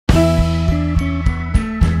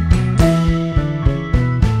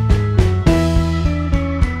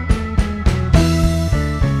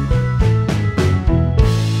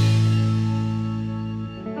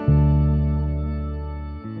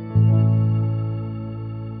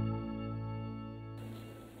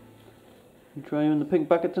Try you in the pink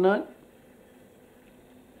bucket tonight?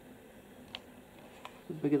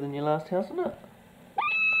 It's bigger than your last house, isn't it?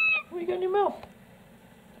 What you got in your mouth?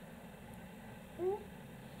 You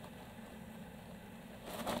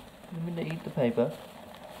mean to eat the paper?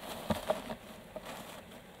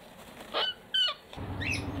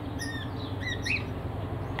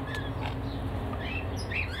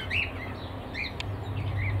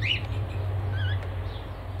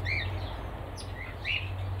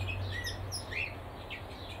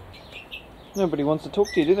 Nobody wants to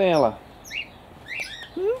talk to you, do they, Ella?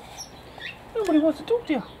 Nobody wants to talk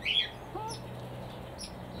to you.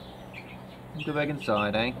 Go back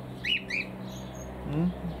inside, eh?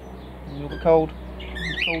 A little bit cold.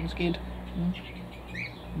 Cold and scared.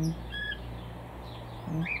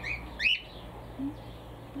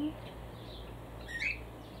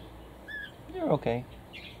 You're okay.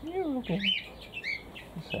 You're okay.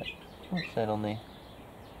 What's that? What's that on there?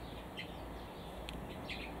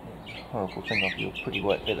 Horrible thing off your pretty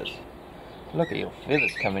white feathers. Look at your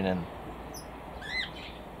feathers coming in.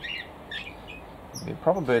 You'll be a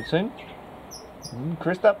proper bird soon.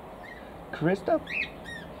 Crest up. Crest up.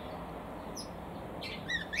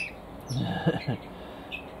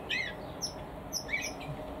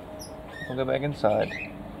 We'll go back inside.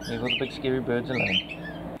 Leave all the big scary birds alone.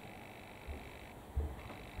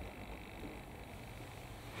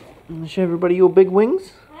 Show everybody your big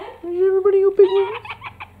wings. Show everybody your big wings.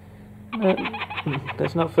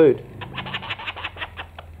 That's not food.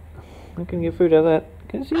 I can get food out of that.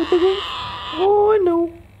 Can you see your big wings? Oh, I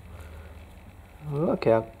know. Look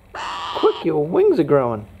how quick your wings are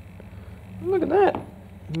growing. Look at that.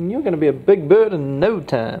 You're going to be a big bird in no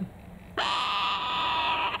time.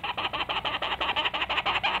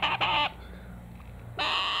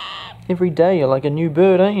 Every day you're like a new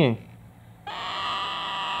bird, aren't you?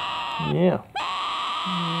 Yeah.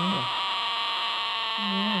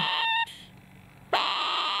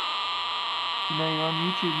 You know you're on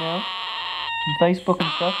YouTube now, and Facebook and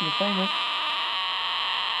stuff, you're famous.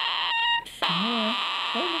 Yeah,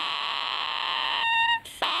 famous.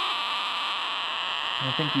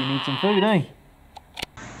 I think you need some food, eh?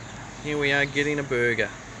 Here we are getting a burger.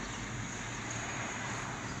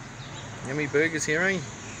 Yummy burgers here, eh?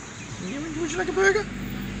 Yummy, would you like a burger?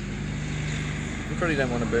 You probably don't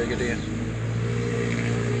want a burger, do you?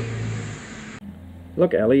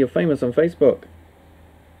 Look, Ellie, you're famous on Facebook.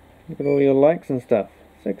 Look at all your likes and stuff.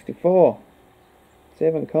 64.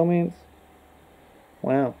 7 comments.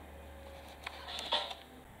 Wow.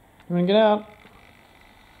 Come on, get out.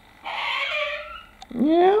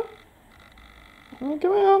 Yeah. Come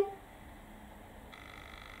out.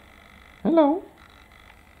 Hello.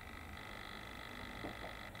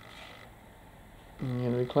 You're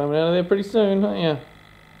going to be climbing out of there pretty soon, aren't you?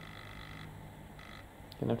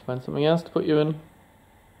 Gonna have to find something else to put you in.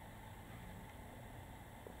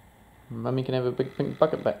 Mummy can have a big pink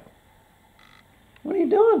bucket back. What are you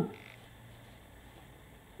doing?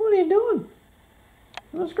 What are you doing?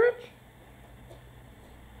 You want to scratch?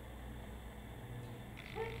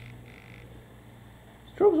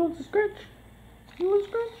 Strobes wants to scratch. You want to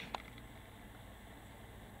scratch?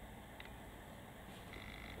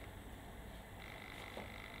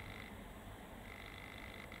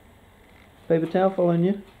 Paper towel following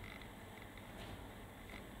you.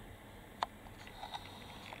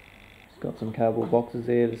 Got some cardboard boxes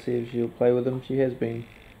there to see if she'll play with them. She has been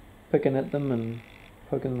picking at them and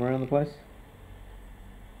poking them around the place.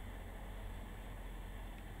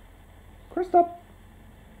 Crest up!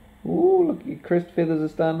 Ooh, look, your crest feathers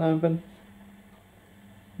are starting to open.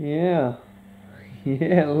 Yeah.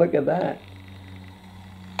 Yeah, look at that.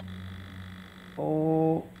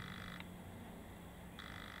 Oh.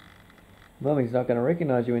 Mummy's not going to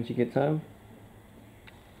recognise you when she gets home.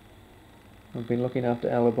 I've been looking after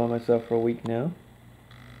Ella by myself for a week now.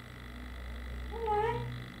 Hello.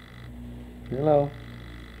 Hello.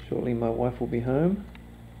 Shortly my wife will be home.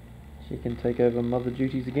 She can take over mother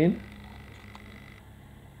duties again.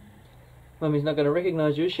 Mummy's not going to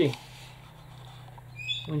recognise you, is she?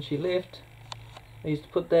 When she left, I used to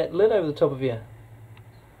put that lid over the top of you.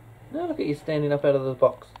 Now look at you standing up out of the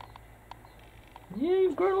box. Yeah,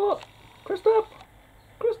 you've grown a lot. Crest up!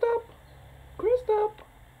 Crest up! Crest up!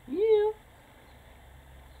 Yeah!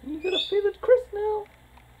 You got a feathered crest now!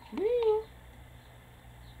 Yeah!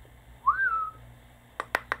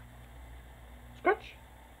 Scratch!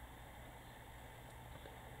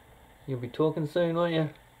 You'll be talking soon, won't you?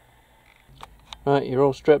 Right, you're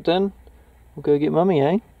all strapped in. We'll go get Mummy,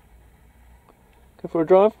 eh? Go for a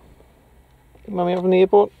drive. Pick Mummy up from the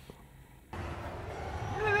airport.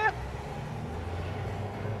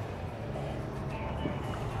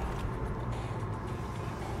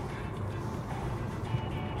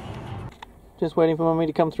 Just waiting for Mummy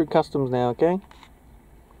to come through customs now, okay?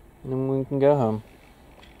 And then we can go home.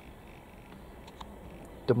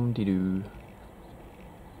 Dum-de-doo.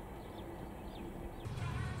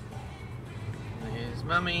 Here's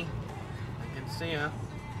Mummy. I can see her.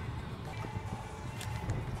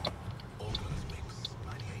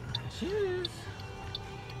 There she is.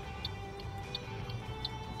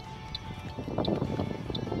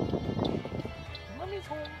 Mummy's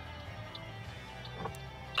home.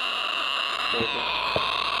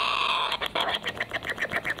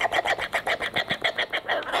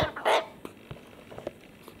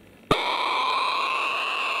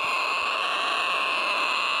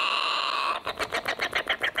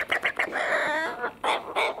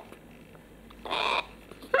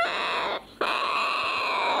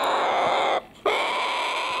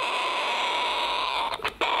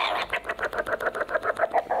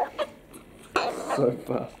 So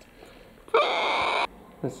fast.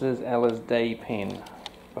 This is Ella's day pen,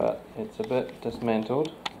 but it's a bit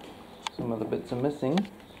dismantled. Some of the bits are missing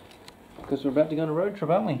because we're about to go on a road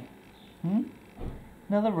trip, aren't we?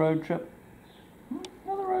 Another road trip.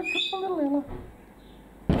 Another road trip for little Ella.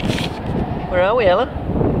 Where are we, Ella?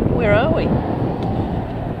 Where are we?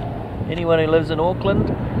 Anyone who lives in Auckland,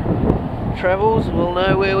 travels, will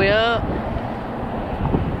know where we are.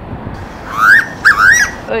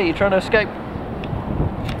 Hey, you're trying to escape.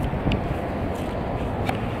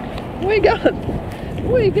 Where you going?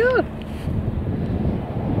 Where you going?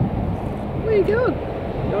 Where you going?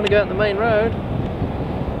 You want to go out the main road?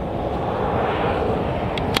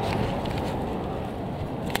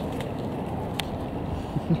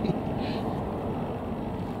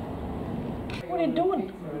 What are you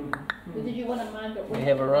doing? Did you want to mind it? We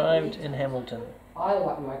have arrived in Hamilton. I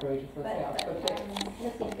like margaritas myself.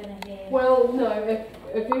 Lizzie's going to have... Well, no, if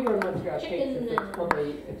everyone wants to go Chicken pizza, it's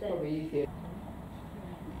probably easier.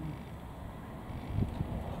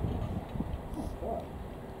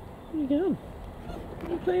 Where you going? Are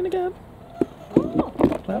you playing again?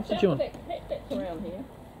 Clouds are chewing. That's around here.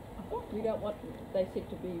 We don't want, they said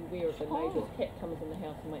to be aware of the neighbour's cat comes in the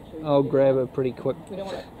house and make sure I'll grab it pretty quick. we don't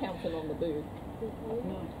want to pounce in on the bird.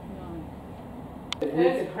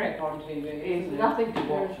 There's a crap on TV. There's nothing to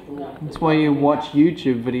watch. That's why you watch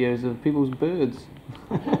YouTube videos of people's birds.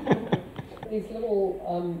 These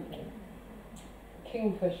little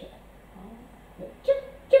kingfisher. Chip,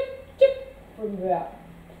 chip, chip. From about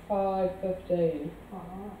 5:15.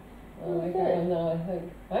 Okay, and then I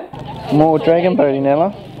think. Huh? More dragon boating,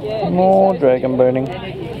 Ella. Yeah. More dragon boating.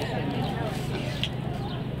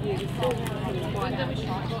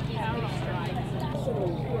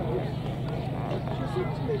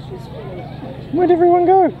 Where'd everyone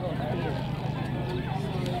go?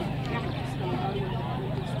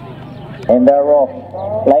 And they're off.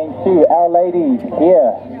 Lane 2, Our Lady,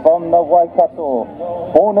 here from the Waikato.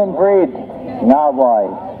 Born and bred,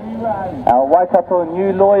 Ngāwai. Our Waikato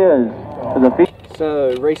new lawyers for the...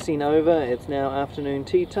 So, racing over, it's now afternoon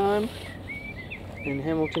tea time in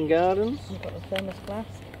Hamilton Gardens. We've got the thermos glass.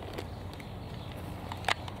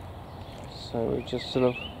 So we've just sort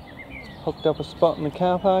of hooked up a spot in the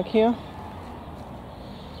car park here.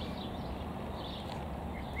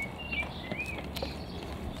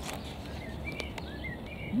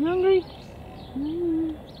 You hungry?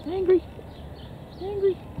 Angry?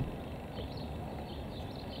 Angry?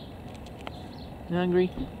 You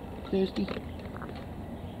hungry? Thirsty?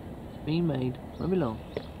 It's been made. Rub along.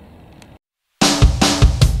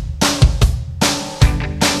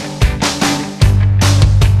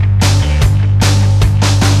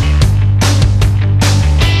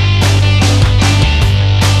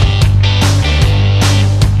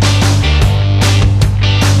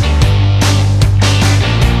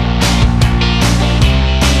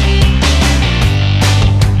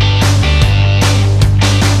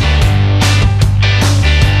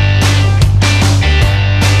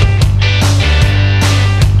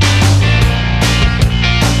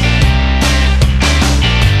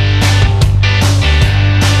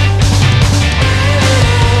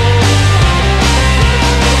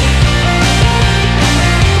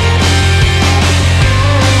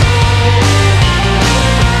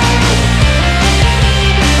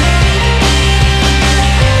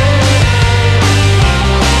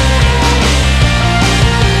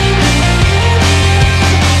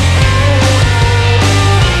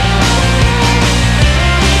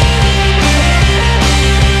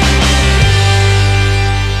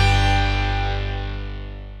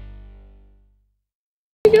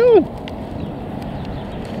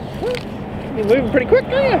 You're moving pretty quick,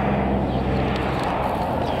 aren't you?